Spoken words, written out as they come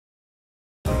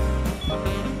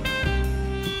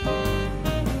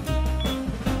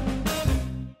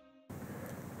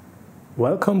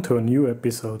Welcome to a new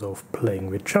episode of Playing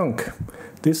with Junk.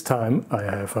 This time I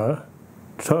have a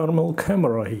thermal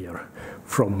camera here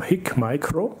from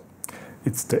Hikmicro.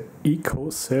 It's the Eco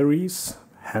series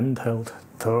handheld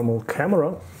thermal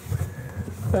camera.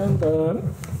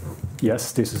 And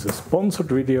yes, this is a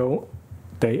sponsored video.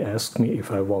 They asked me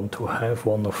if I want to have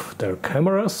one of their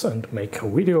cameras and make a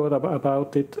video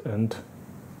about it, and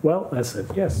well, I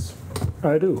said yes,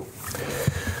 I do.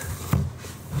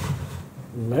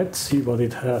 Let's see what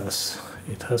it has.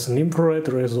 It has an infrared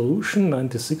resolution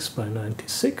 96 by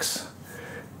 96.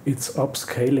 It's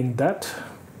upscaling that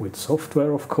with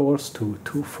software, of course, to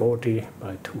 240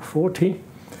 by 240.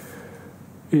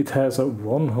 It has a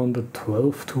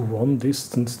 112:1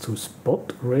 distance to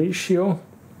spot ratio.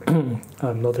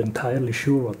 I'm not entirely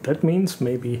sure what that means.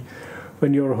 Maybe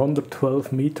when you're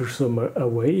 112 meters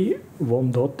away,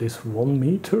 one dot is 1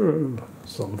 meter,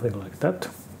 something like that.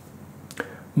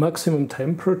 Maximum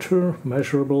temperature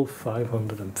measurable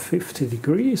 550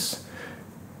 degrees.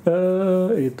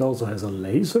 It also has a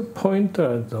laser pointer.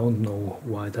 I don't know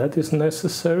why that is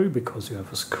necessary, because you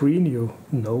have a screen, you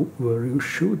know where you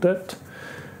shoot at.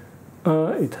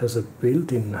 It has a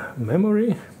built-in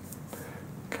memory,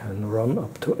 can run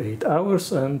up to 8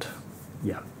 hours, and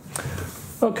yeah.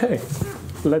 Okay,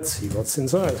 let's see what's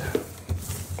inside.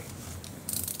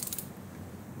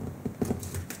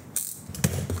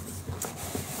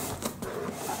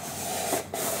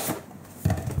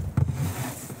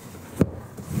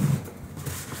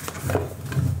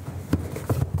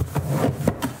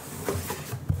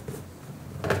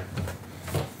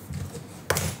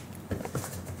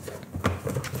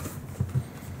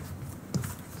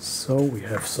 So we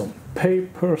have some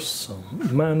papers, some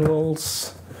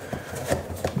manuals,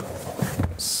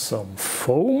 some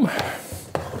foam.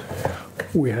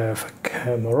 We have a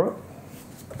camera.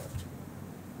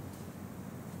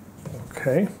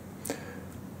 Okay.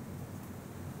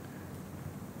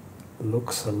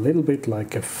 Looks a little bit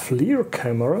like a FLIR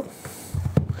camera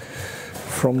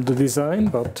from the design,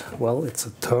 but well, it's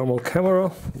a thermal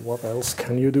camera. What else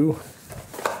can you do?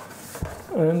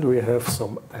 And we have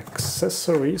some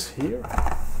accessories here.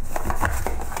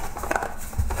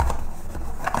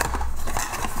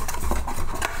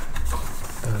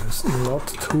 There's not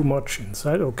too much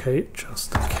inside. Okay,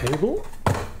 just a cable.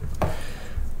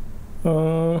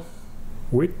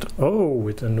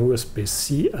 With an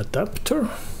USB-C adapter.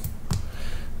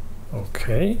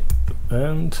 Okay,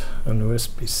 and an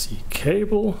USB-C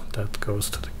cable that goes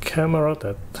to the camera.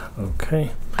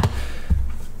 Okay.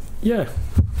 Yeah.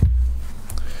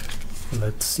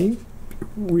 Let's see.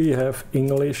 We have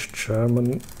English,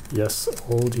 German, yes,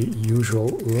 all the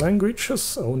usual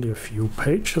languages, only a few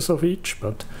pages of each,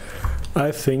 but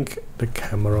I think the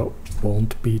camera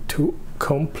won't be too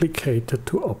complicated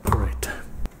to operate.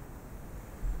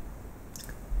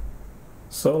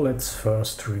 So let's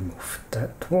first remove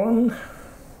that one.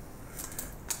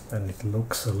 And it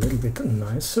looks a little bit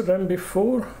nicer than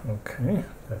before. Okay,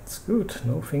 that's good,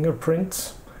 no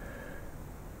fingerprints.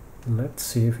 Let's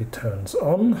see if it turns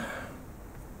on.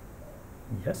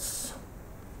 Yes.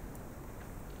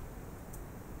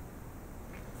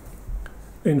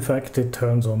 In fact, it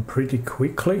turns on pretty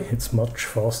quickly. It's much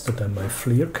faster than my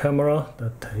FLIR camera.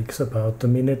 That takes about a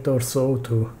minute or so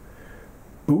to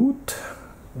boot.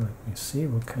 Let me see,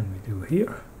 what can we do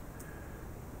here?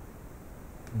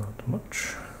 Not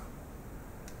much.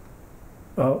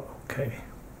 Oh, okay.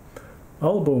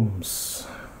 Albums.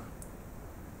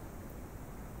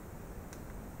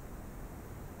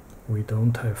 We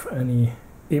don't have any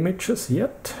images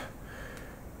yet.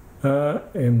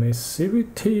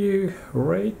 Emissivity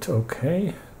rate,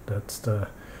 okay, that's the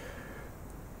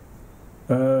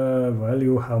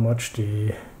value how much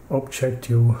the object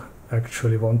you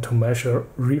actually want to measure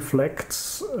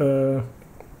reflects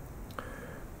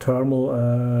thermal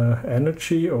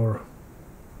energy or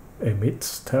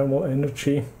emits thermal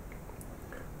energy.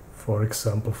 For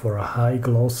example, for a high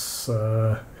gloss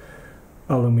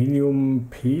aluminium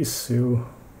piece,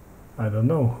 I don't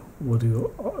know, would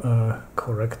you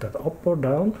correct that up or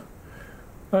down?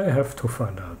 I have to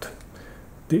find out.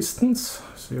 Distance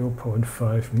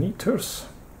 0.5 meters.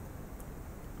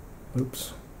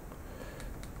 Oops.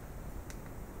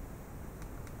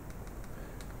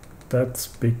 That's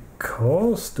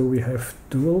because, do we have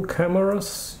dual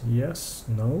cameras? Yes,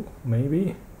 no,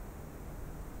 maybe.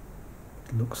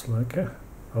 It looks like a,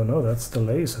 oh no, that's the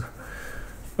laser.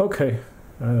 Okay.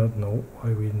 I don't know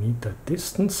why we need that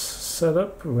distance set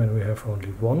up when we have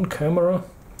only one camera.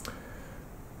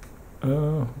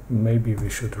 Maybe we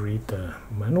should read the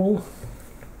manual.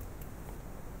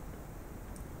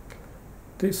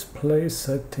 Display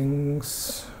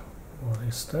settings. What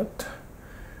is that?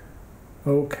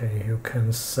 Okay, you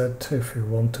can set if you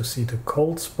want to see the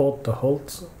cold spot, the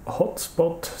hot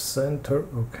spot center.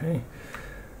 Okay.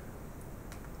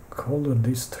 Color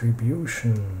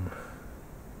distribution.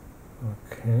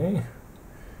 Okay.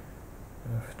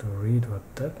 I have to read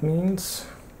what that means.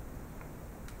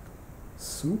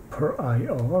 Super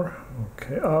IR.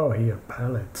 Okay. Oh, here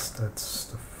palettes. That's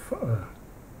the.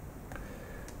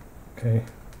 Okay.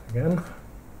 Again.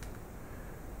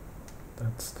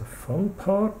 That's the fun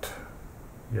part.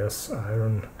 Yes,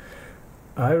 iron.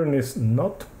 Iron is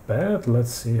not bad.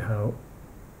 Let's see how.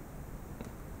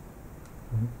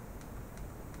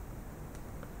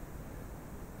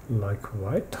 Like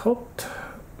white hot.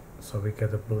 So we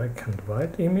get a black and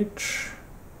white image.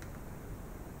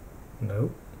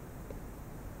 No.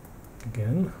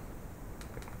 Again.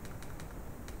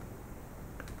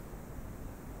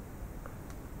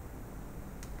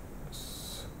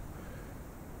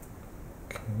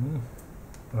 Okay.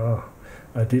 Oh,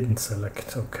 I didn't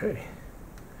select. Okay.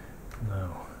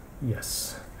 Now,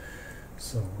 yes.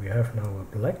 So we have now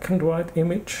a black and white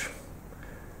image.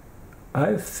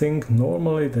 I think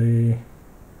normally the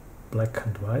black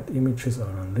and white images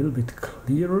are a little bit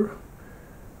clearer,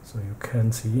 so you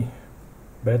can see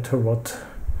better what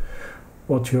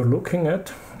you're looking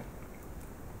at.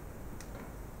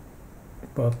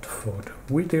 But for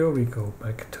the video we go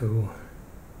back to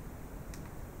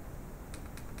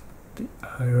the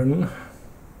iron.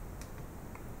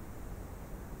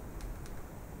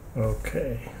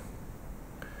 Okay,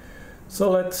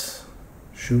 so let's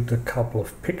shoot a couple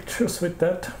of pictures with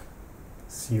that.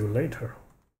 See you later.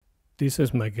 This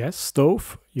is my gas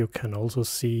stove. You can also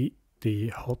see the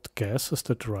hot gases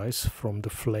that rise from the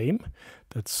flame.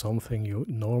 That's something you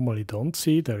normally don't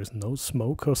see. There is no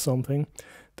smoke or something.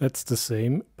 That's the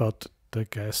same, but the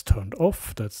gas turned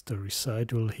off. That's the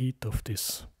residual heat of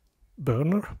this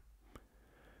burner.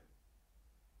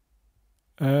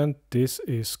 And this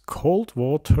is cold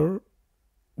water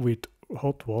with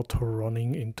hot water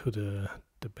running into the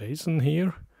basin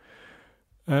here.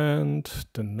 And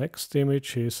the next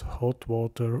image is hot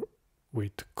water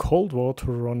with cold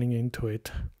water running into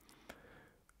it.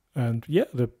 And yeah,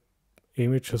 the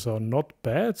images are not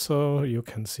bad, so you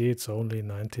can see it's only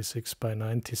 96 by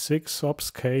 96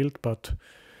 upscaled, but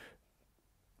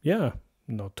yeah,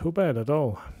 not too bad at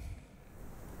all.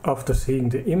 After seeing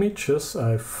the images,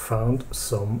 I found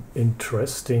some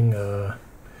interesting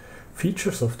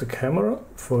features of the camera.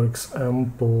 For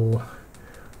example,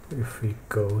 if we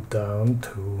go down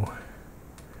to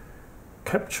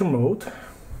capture mode,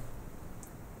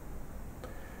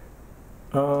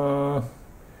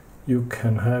 you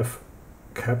can have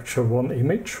capture one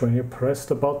image when you press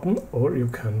the button, or you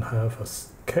can have a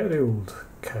scheduled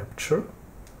capture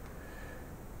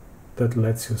that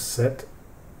lets you set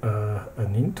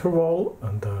an interval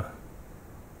and a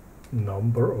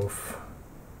number of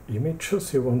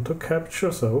images you want to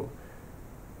capture. So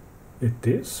it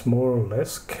is more or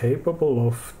less capable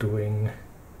of doing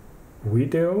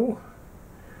video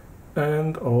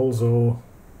and also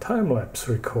time-lapse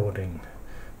recording.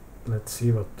 Let's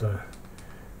see what the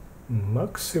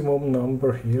maximum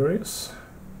number here is.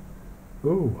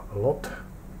 Ooh, a lot.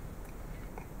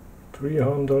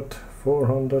 300,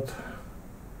 400,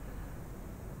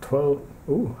 12,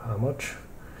 ooh, how much?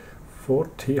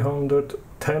 400,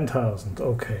 10,000.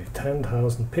 Okay,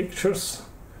 10,000 pictures.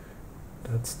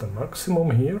 That's the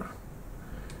maximum here.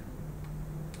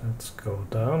 Let's go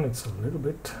down, it's a little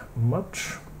bit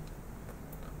much.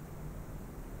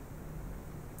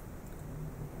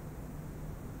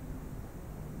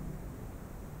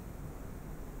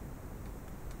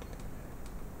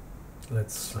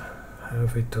 Let's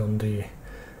have it on the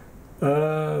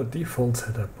default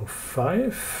setup of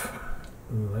 5.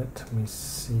 Let me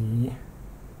see.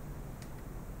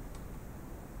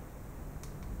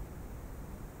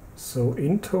 So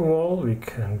interval, we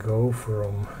can go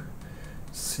from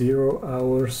 0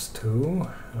 hours to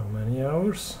how many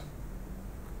hours?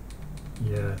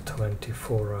 Yeah,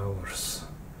 24 hours.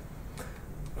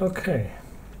 Okay.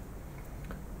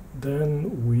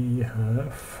 Then we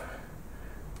have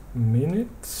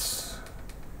minutes.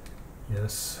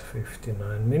 Yes,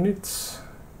 59 minutes.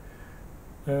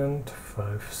 And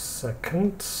 5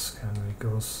 seconds. Can we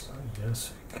go?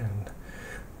 Yes, we can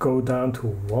go down to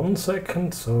 1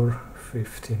 second or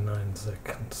 59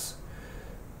 seconds.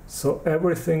 So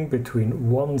everything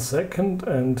between 1 second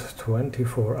and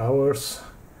 24 hours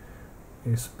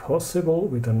is possible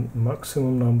with a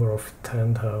maximum number of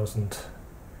 10,000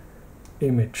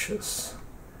 images.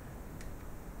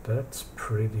 That's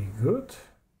pretty good.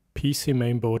 PC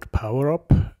mainboard power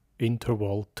up,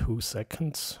 interval 2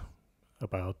 seconds,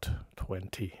 about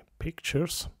 20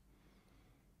 pictures.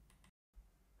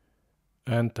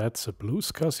 And that's a blue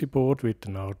SCSI board with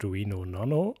an Arduino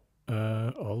Nano,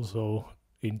 also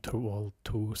interval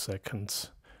 2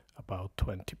 seconds, about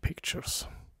 20 pictures.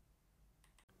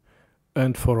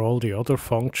 And for all the other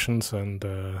functions and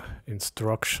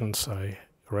instructions, I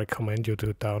recommend you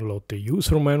to download the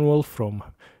user manual from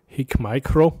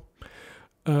Hikmicro.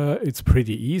 It's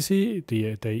pretty easy.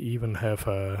 They even have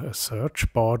a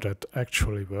search bar that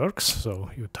actually works. So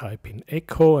you type in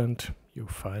echo and you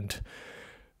find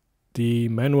the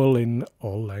manual in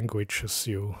all languages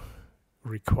you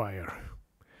require.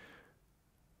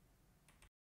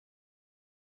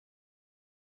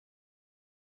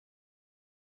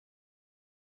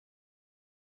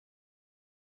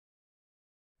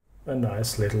 A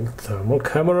nice little thermal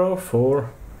camera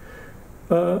for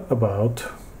about,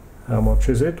 how much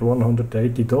is it?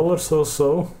 $180 or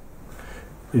so.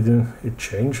 It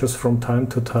changes from time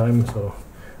to time, so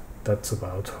that's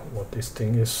about what this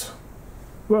thing is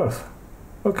worth.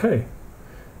 Okay,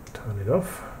 turn it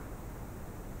off.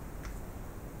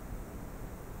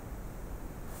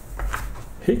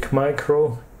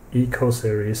 Hikmicro Eco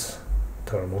Series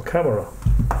thermal camera.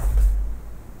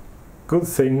 Good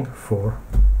thing for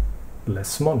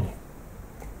less money.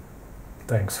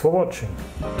 Thanks for watching.